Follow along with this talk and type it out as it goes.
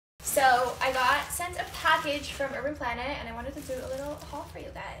So I got sent a package from Urban Planet and I wanted to do a little haul for you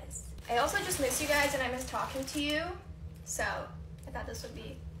guys. I also just miss you guys and I miss talking to you. So I thought this would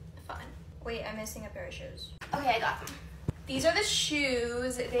be fun. Wait, I'm missing a pair of shoes. Okay, I got them. These are the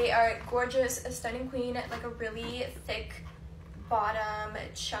shoes. They are gorgeous, a stunning queen, like a really thick bottom,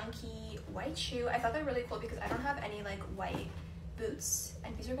 chunky white shoe. I thought they're really cool because I don't have any like white boots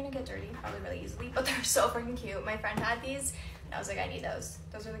and these are gonna get dirty probably really easily, but they're so freaking cute. My friend had these and I was like, I need those.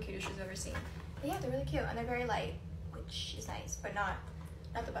 Those are the cutest shoes I've ever seen. But yeah, they're really cute and they're very light, which is nice, but not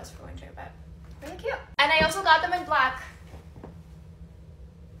the best for winter, but really cute. And I also got them in black.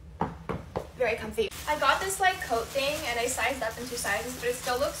 Very comfy. I got this like coat thing and I sized up in 2 sizes, but it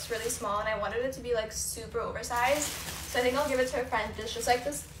still looks really small and I wanted it to be like super oversized. So I think I'll give it to a friend. It's just like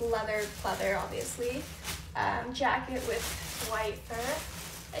this leather pleather, obviously, jacket with white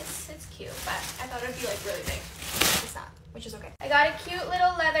fur. It's cute, but I thought it'd be like really big. It's not, which is okay. I got a cute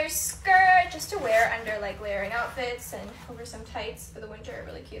little leather skirt just to wear under like layering outfits and over some tights for the winter.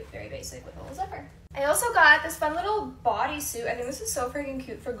 Really cute, very basic with a little zipper. I also got this fun little bodysuit. I think this is so freaking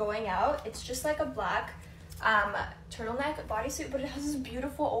cute for going out. It's just like a black turtleneck bodysuit, but it has this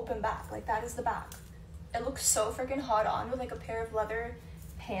beautiful open back. Like that is the back. It looks so freaking hot on with like a pair of leather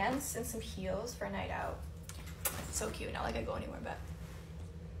pants and some heels for a night out. It's so cute. Not like I go anywhere, but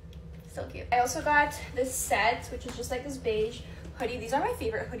so cute. I also got this set, which is just like this beige hoodie. These are my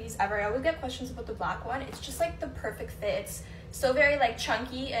favorite hoodies ever. I always get questions about the black one. It's just like the perfect fit. It's still very like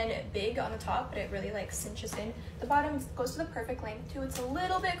chunky and big on the top, but it really like cinches in. The bottom goes to the perfect length too. It's a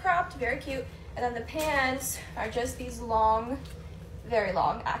little bit cropped, very cute. And then the pants are just these long, very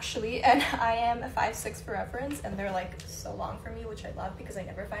long actually, and I am a 5'6" for reference, and they're like so long for me, which I love because I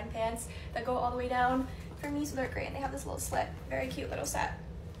never find pants that go all the way down for me, so they're great. And they have this little slit. Very cute little set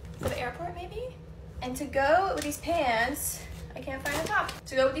for the airport maybe. And to go with these pants, I can't find a top.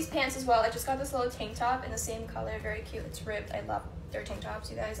 To go with these pants as well, I just got this little tank top in the same color, very cute. It's ribbed. I love their tank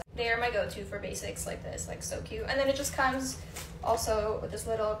tops, you guys. They are my go-to for basics like this, like so cute. And then it just comes also with this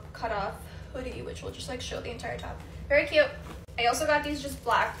little cut-off hoodie, which will just like show the entire top. Very cute. I also got these just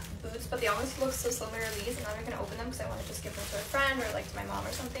black boots, but they almost look so similar to these, and I'm not gonna open them because I want to just give them to a friend or like to my mom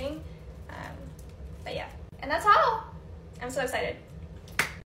or something. But yeah, and that's all. I'm so excited.